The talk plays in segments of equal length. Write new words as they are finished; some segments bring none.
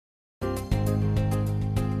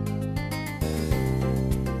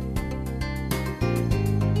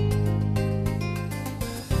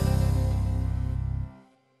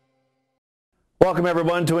Welcome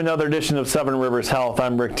everyone to another edition of Seven Rivers Health.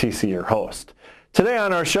 I'm Rick TC, your host. Today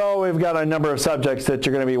on our show, we've got a number of subjects that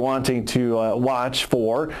you're going to be wanting to watch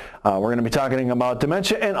for. We're going to be talking about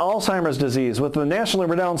dementia and Alzheimer's disease with the nationally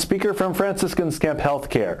renowned speaker from Franciscan Skemp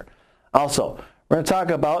Healthcare. Also, we're going to talk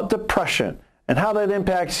about depression and how that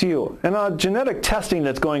impacts you, and genetic testing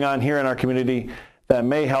that's going on here in our community that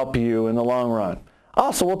may help you in the long run.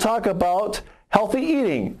 Also, we'll talk about healthy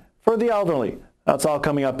eating for the elderly. That's all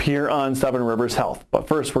coming up here on Seven Rivers Health. But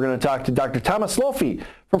first, we're going to talk to Dr. Thomas Loepfe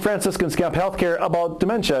from Franciscan Skemp Healthcare about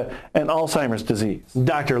dementia and Alzheimer's disease.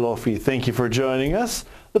 Dr. Loepfe, thank you for joining us.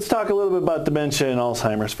 Let's talk a little bit about dementia and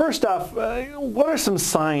Alzheimer's. First off, what are some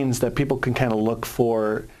signs that people can kind of look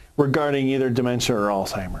for regarding either dementia or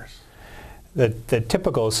Alzheimer's? The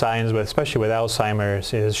typical signs, especially with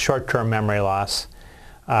Alzheimer's, is short-term memory loss.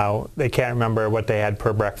 They can't remember what they had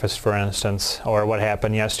for breakfast, for instance, or what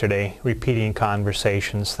happened yesterday, repeating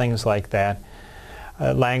conversations, things like that.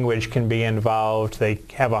 Language can be involved. They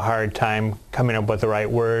have a hard time coming up with the right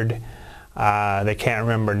word. They can't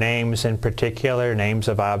remember names in particular, names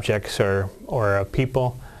of objects or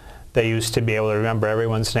people. They used to be able to remember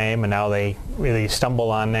everyone's name, and now they really stumble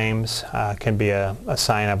on names. Can be a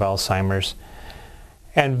sign of Alzheimer's.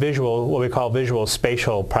 And visual, what we call visual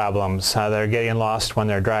spatial problems. They're getting lost when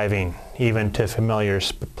they're driving, even to familiar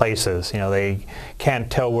places. You know, they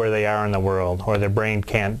can't tell where they are in the world, or their brain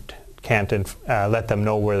can't let them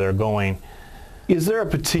know where they're going. Is there a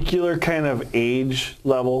particular kind of age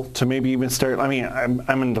level to maybe even start? I mean,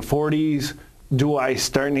 I'm in the 40s. Do I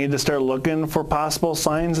need to start looking for possible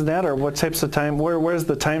signs of that, or what types of time? Where's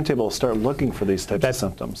the timetable to start looking for these types of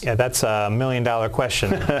symptoms? Yeah, that's a million-dollar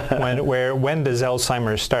question. When does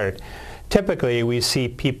Alzheimer's start? Typically, we see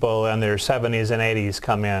people in their 70s and 80s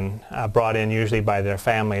come in, brought in usually by their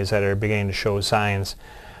families that are beginning to show signs.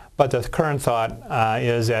 But the current thought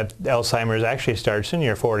is that Alzheimer's actually starts in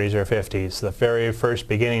your 40s or 50s, the very first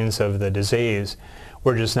beginnings of the disease.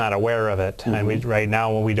 We're just not aware of it. Mm-hmm. And right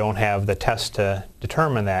now we don't have the test to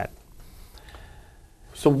determine that.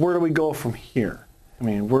 So where do we go from here? I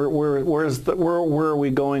mean, where are we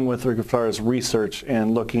going with as far as research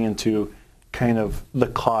and looking into kind of the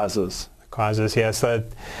causes? The causes, yes.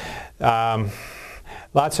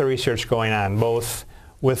 Lots of research going on, both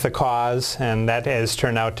with the cause, and that has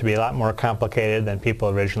turned out to be a lot more complicated than people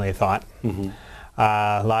originally thought. Mm-hmm.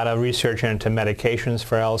 A lot of research into medications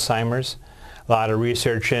for Alzheimer's. A lot of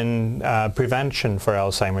research in prevention for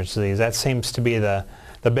Alzheimer's disease. That seems to be the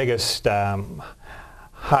biggest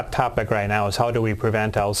hot topic right now, is how do we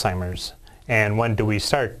prevent Alzheimer's, and when do we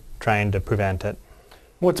start trying to prevent it?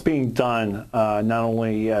 What's being done not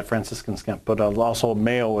only at Franciscan Skemp but also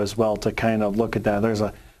Mayo as well to kind of look at that? There's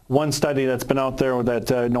one study that's been out there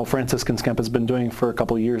that Franciscan Skemp has been doing for a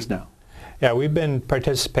couple of years now. Yeah, we've been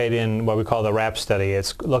participating in what we call the RAP study.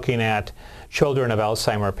 It's looking at children of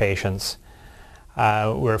Alzheimer patients.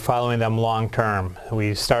 We're following them long term.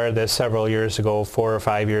 We started this several years ago, 4 or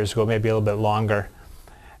 5 years ago, maybe a little bit longer.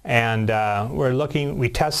 And we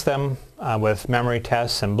test them with memory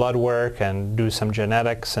tests and blood work and do some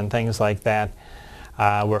genetics and things like that.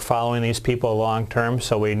 We're following these people long term,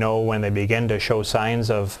 so we know when they begin to show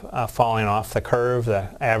signs of falling off the curve, the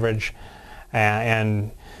average,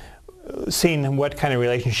 and seeing what kind of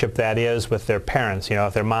relationship that is with their parents. You know,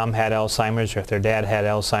 if their mom had Alzheimer's, or if their dad had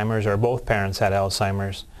Alzheimer's, or both parents had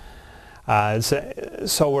Alzheimer's.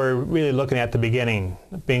 So we're really looking at the beginning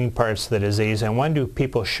parts of the disease, and when do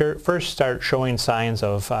people first start showing signs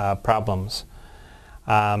of problems?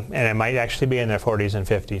 And it might actually be in their 40s and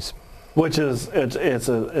 50s. Which is it's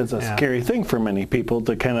a scary thing for many people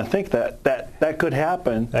to kind of think that could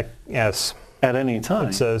happen. Yes. At any time.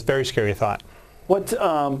 It's a very scary thought.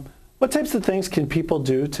 What types of things can people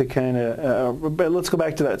do to kind of, let's go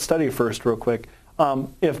back to that study first real quick.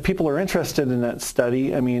 If people are interested in that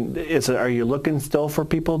study, I mean, are you looking still for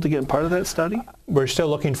people to get part of that study? We're still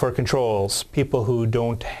looking for controls, people who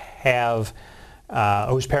don't have,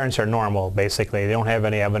 whose parents are normal, basically. They don't have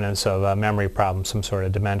any evidence of a memory problem, some sort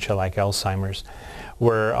of dementia like Alzheimer's.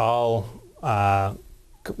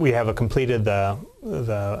 We have completed the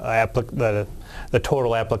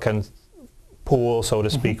total applicant pool, so to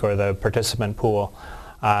speak, mm-hmm. or the participant pool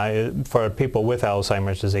for people with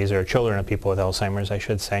Alzheimer's disease, or children of people with Alzheimer's, I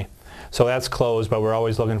should say. So that's closed, but we're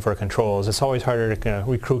always looking for controls. It's always harder to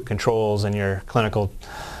recruit controls in your clinical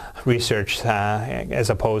research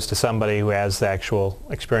as opposed to somebody who has the actual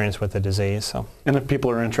experience with the disease. So. And if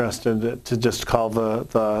people are interested, to just call the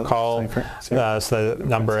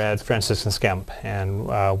number at Franciscan Skemp, and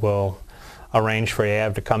we'll arrange for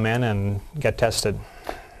you to come in and get tested.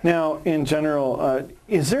 Now, in general,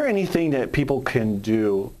 is there anything that people can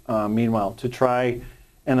do, meanwhile, to try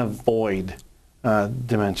and avoid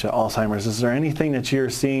dementia, Alzheimer's? Is there anything that you're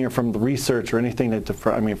seeing, or from the research, or anything that,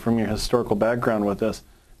 from your historical background with this,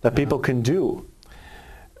 that people can do?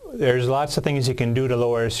 There's lots of things you can do to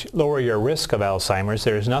lower your risk of Alzheimer's.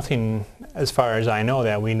 There's nothing, as far as I know,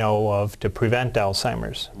 that we know of to prevent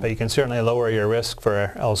Alzheimer's, but you can certainly lower your risk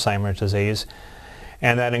for Alzheimer's disease.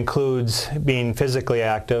 And that includes being physically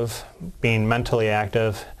active, being mentally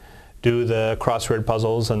active, do the crossword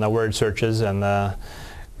puzzles and the word searches and the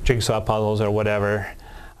jigsaw puzzles or whatever.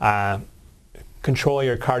 Control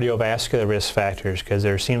your cardiovascular risk factors, because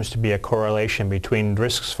there seems to be a correlation between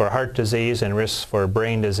risks for heart disease and risks for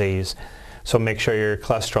brain disease. So make sure your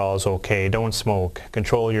cholesterol is okay, don't smoke,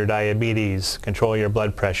 control your diabetes, control your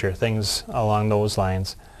blood pressure, things along those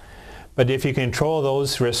lines. But if you control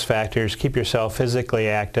those risk factors, keep yourself physically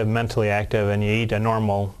active, mentally active, and you eat a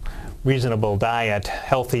normal, reasonable diet,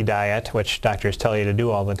 healthy diet, which doctors tell you to do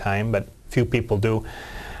all the time, but few people do,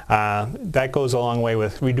 that goes a long way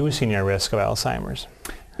with reducing your risk of Alzheimer's.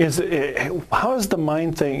 How is the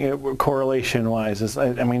mind thing correlation-wise?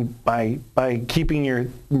 By keeping your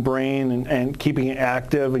brain and keeping it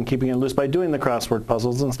active and keeping it loose, by doing the crossword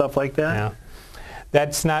puzzles and stuff like that? Yeah.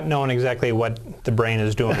 That's not known exactly what the brain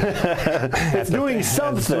is doing. It's doing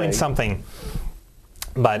something. It's doing something.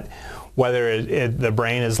 But whether the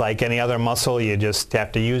brain is like any other muscle, you just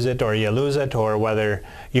have to use it or you lose it, or whether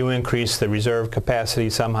you increase the reserve capacity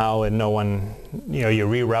somehow and you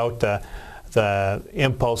reroute the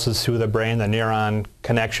impulses through the brain, the neuron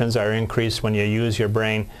connections are increased when you use your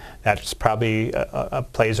brain, that's probably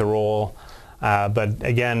plays a role. But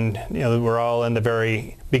again, we're all in the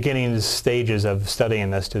very beginning stages of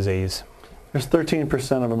studying this disease. There's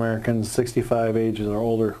 13% of Americans 65 ages or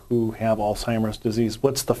older who have Alzheimer's disease.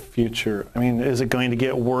 What's the future? Is it going to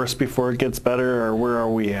get worse before it gets better, or where are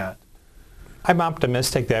we at? I'm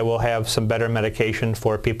optimistic that we'll have some better medication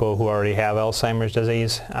for people who already have Alzheimer's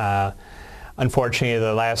disease. Unfortunately,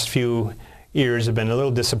 the last few years have been a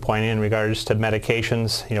little disappointing in regards to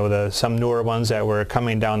medications. Some newer ones that were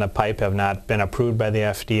coming down the pipe have not been approved by the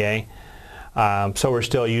FDA. So we're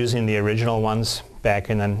still using the original ones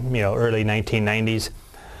back in the early 1990s.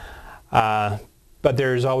 But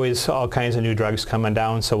there's always all kinds of new drugs coming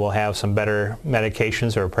down, so we'll have some better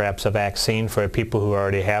medications, or perhaps a vaccine for people who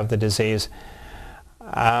already have the disease.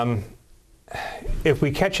 If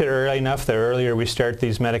we catch it early enough, the earlier we start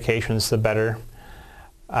these medications, the better.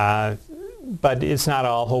 But it's not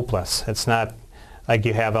all hopeless. It's not like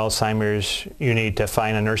you have Alzheimer's, you need to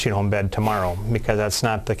find a nursing home bed tomorrow, because that's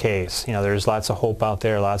not the case. There's lots of hope out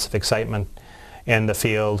there, lots of excitement in the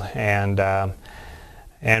field, and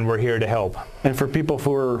we're here to help. And for people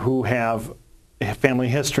who have a family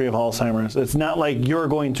history of Alzheimer's, it's not like you're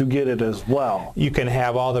going to get it as well. You can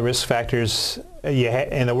have all the risk factors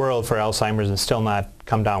in the world for Alzheimer's and still not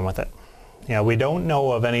come down with it. We don't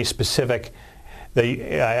know of any specific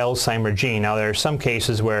Alzheimer gene. Now, there are some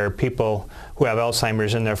cases where people who have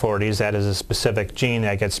Alzheimer's in their 40s, that is a specific gene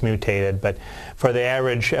that gets mutated. But for the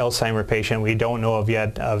average Alzheimer patient, we don't know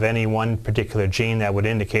yet of any one particular gene that would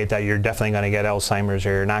indicate that you're definitely going to get Alzheimer's or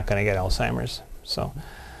you're not going to get Alzheimer's. So,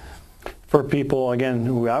 for people, again,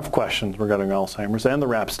 who have questions regarding Alzheimer's and the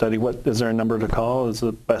RAP study, is there a number to call? Is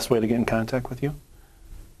the best way to get in contact with you?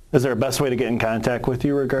 Is there a best way to get in contact with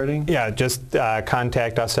you regarding? Yeah, just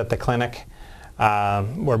contact us at the clinic.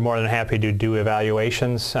 We're more than happy to do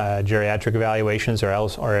evaluations, geriatric evaluations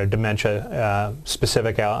or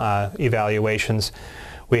dementia-specific evaluations.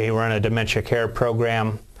 We run a dementia care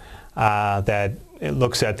program that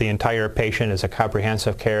looks at the entire patient as a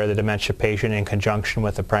comprehensive care of the dementia patient in conjunction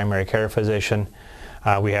with the primary care physician.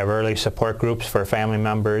 We have early support groups for family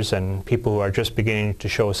members and people who are just beginning to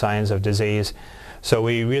show signs of disease. So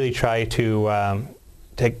we really try to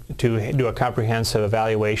do a comprehensive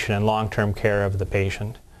evaluation and long-term care of the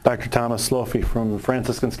patient. Dr. Thomas Loepfe from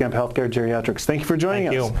Franciscan Skemp Healthcare Geriatrics, thank you for joining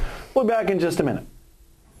us. Thank you. We'll be back in just a minute.